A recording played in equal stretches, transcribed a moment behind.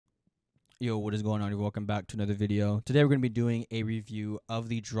Yo, what is going on? Welcome back to another video. Today we're going to be doing a review of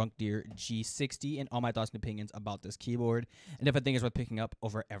the DrunkDeer G60 and all my thoughts and opinions about this keyboard and if I think it's worth picking up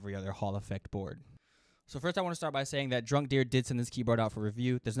over every other Hall effect board. So first I want to start by saying that DrunkDeer did send this keyboard out for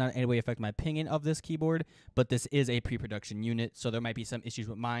review. Does not in any way affect my opinion of this keyboard, but this is a pre-production unit, so there might be some issues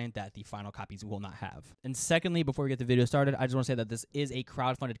with mine that the final copies will not have. And secondly, before we get the video started, I just want to say that this is a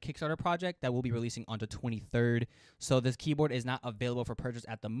crowdfunded Kickstarter project that will be releasing on the 23rd. So this keyboard is not available for purchase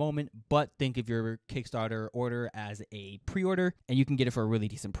at the moment, but think of your Kickstarter order as a pre-order, and you can get it for a really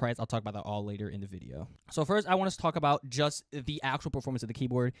decent price. I'll talk about that all later in the video. So first, I want to talk about just the actual performance of the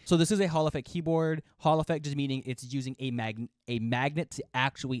keyboard. So this is a Hall effect keyboard. Hall effect just meaning it's using a magnet to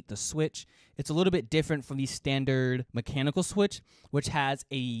actuate the switch. It's a little bit different from the standard mechanical switch, which has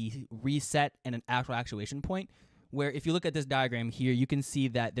a reset and an actual actuation point, where if you look at this diagram here, you can see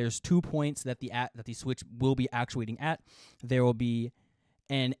that there's 2 points that the switch will be actuating at. There will be,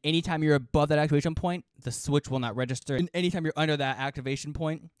 and anytime you're above that activation point, the switch will not register. And anytime you're under that activation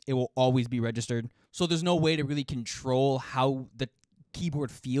point, it will always be registered. So there's no way to really control how the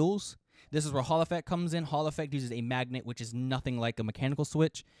keyboard feels. This is where Hall effect comes in. Hall effect uses a magnet, which is nothing like a mechanical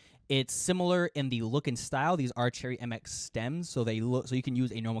switch. It's similar in the look and style. These are Cherry MX stems, so you can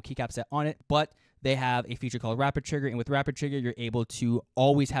use a normal keycap set on it, but they have a feature called rapid trigger, and with rapid trigger, you're able to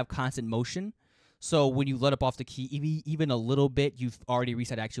always have constant motion. So when you let up off the key, even a little bit, you've already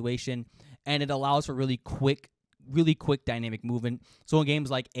reset actuation, and it allows for really quick dynamic movement. So in games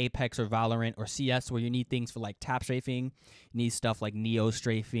like Apex or Valorant or CS, where you need things for like tap strafing, you need stuff like neo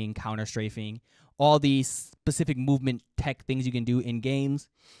strafing, counter strafing, all these specific movement tech things you can do in games,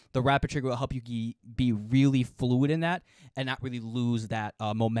 the rapid trigger will help you be really fluid in that and not really lose that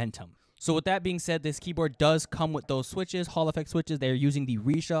momentum. So with that being said, this keyboard does come with those switches, Hall effect switches. They're using the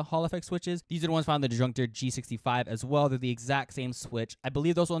Risha Hall effect switches. These are the ones found in the DrunkDeer G65 as well. They're the exact same switch. I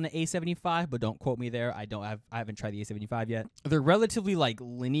believe those are on the A75, but don't quote me there. I haven't tried the A75 yet. They're relatively like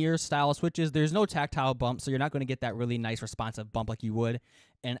linear style switches. There's no tactile bump, so you're not going to get that really nice responsive bump like you would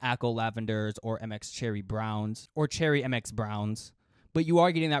in Acco Lavenders or MX Cherry Browns or Cherry MX Browns. But you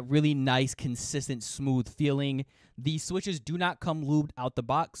are getting that really nice, consistent, smooth feeling. These switches do not come lubed out the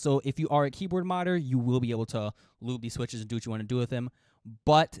box, so if you are a keyboard modder, you will be able to lube these switches and do what you want to do with them.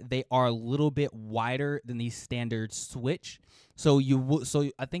 But they are a little bit wider than the standard switch, so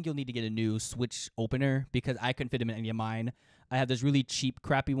I think you'll need to get a new switch opener because I couldn't fit them in any of mine. I have this really cheap,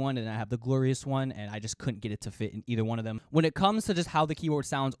 crappy one, and I have the glorious one, and I just couldn't get it to fit in either one of them. When it comes to just how the keyboard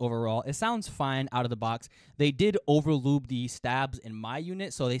sounds overall, it sounds fine out of the box. They did overlube the stabs in my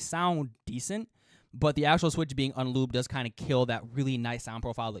unit, so they sound decent, but the actual switch being unlubed does kind of kill that really nice sound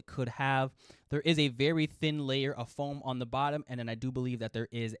profile it could have. There is a very thin layer of foam on the bottom, and then I do believe that there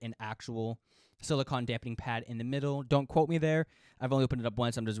is an actual silicone dampening pad in the middle. Don't quote me there. I've only opened it up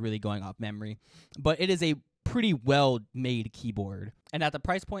once. I'm just really going off memory. But it is a pretty well-made keyboard. And at the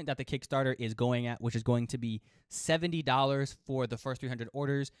price point that the Kickstarter is going at, which is going to be $70 for the first 300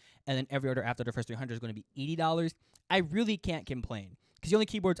 orders, and then every order after the first 300 is going to be $80, I really can't complain. Because the only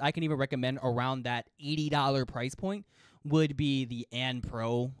keyboards I can even recommend around that $80 price point would be the An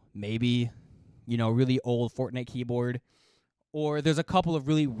Pro, maybe, really old Fortnite keyboard. Or there's a couple of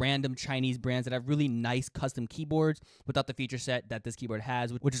really random Chinese brands that have really nice custom keyboards without the feature set that this keyboard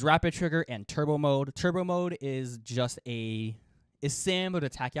has, which is rapid trigger and turbo mode. Turbo mode is just is similar to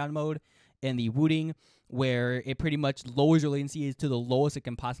tachyon mode in the Wooting, where it pretty much lowers your latency to the lowest it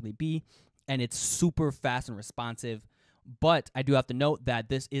can possibly be, and it's super fast and responsive. But I do have to note that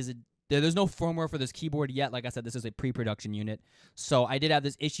there's no firmware for this keyboard yet. Like I said, this is a pre-production unit. So I did have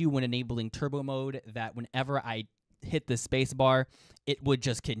this issue when enabling turbo mode that whenever I hit the space bar, it would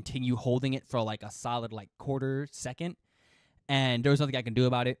just continue holding it for like a solid quarter second, and there was nothing I can do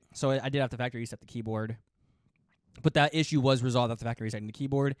about it. So I did have to factory reset the keyboard, but that issue was resolved after factory resetting the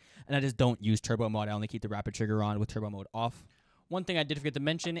keyboard, and I just don't use turbo mode. I only keep the rapid trigger on with turbo mode off. One thing I did forget to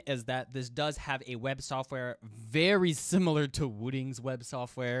mention is that this does have a web software very similar to Wooting's web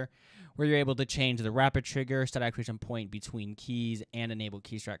software, where you're able to change the rapid trigger, set activation point between keys, and enable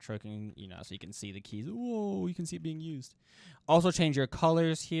key track tracking, so you can see the keys. Whoa, you can see it being used. Also change your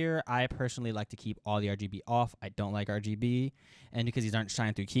colors here. I personally like to keep all the RGB off. I don't like RGB, and because these aren't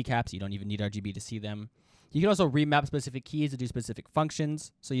shining through keycaps, you don't even need RGB to see them. You can also remap specific keys to do specific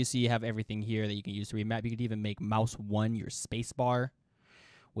functions. So you see you have everything here that you can use to remap. You could even make mouse 1 your space bar,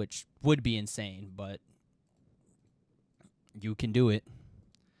 which would be insane, but you can do it.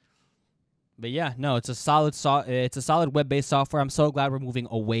 But yeah, no, it's a solid web-based software. I'm so glad we're moving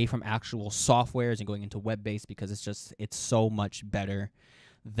away from actual softwares and going into web-based because it's so much better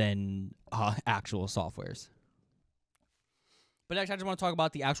than actual softwares. But actually, I just want to talk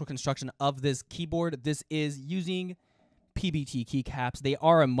about the actual construction of this keyboard. This is using PBT keycaps. They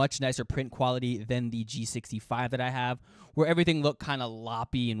are a much nicer print quality than the G65 that I have, where everything looked kind of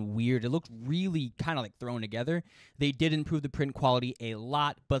loppy and weird. It looked really kind of like thrown together. They did improve the print quality a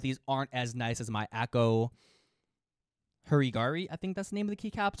lot, but these aren't as nice as my Acco Hurigari, I think that's the name of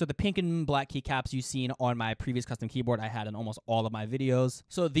the keycaps, or the pink and black keycaps you've seen on my previous custom keyboard I had in almost all of my videos.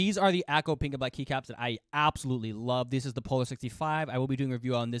 So these are the Acco pink and black keycaps that I absolutely love. This is the Polar 65. I will be doing a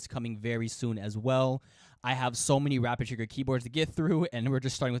review on this coming very soon as well. I have so many rapid trigger keyboards to get through, and we're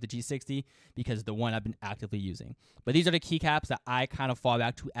just starting with the G60 because the one I've been actively using. But these are the keycaps that I kind of fall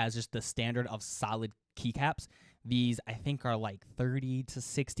back to as just the standard of solid keycaps. These, I think, are like 30 to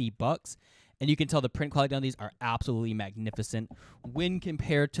 60 bucks. And you can tell the print quality on these are absolutely magnificent. When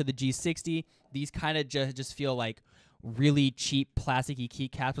compared to the G60, these kind of just feel like really cheap plasticky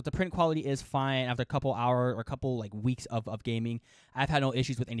keycaps, but the print quality is fine. After a couple hours or a couple like weeks of gaming, I've had no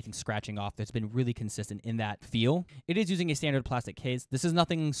issues with anything scratching off. It's been really consistent in that feel. It is using a standard plastic case. This is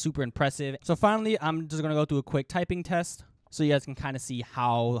nothing super impressive. So finally, I'm just gonna go through a quick typing test so you guys can kind of see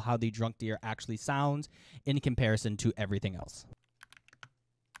how the DrunkDeer actually sounds in comparison to everything else.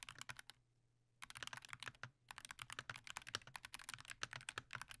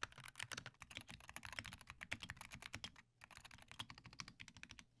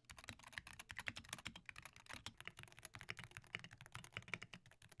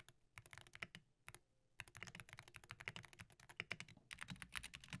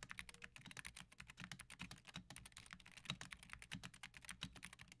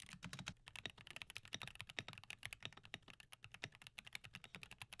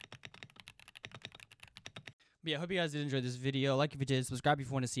 But yeah, I hope you guys did enjoy this video. Like if you did, subscribe if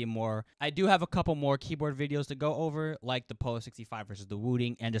you want to see more. I do have a couple more keyboard videos to go over, like the Polar 65 versus the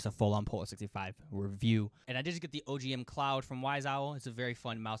Wooting, and just a full-on Polar 65 review. And I did just get the OGM Cloud from Waizowl. It's a very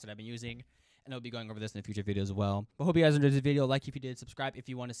fun mouse that I've been using, and I'll be going over this in a future video as well. But hope you guys enjoyed this video. Like if you did, subscribe if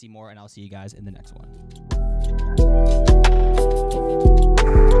you want to see more, and I'll see you guys in the next one.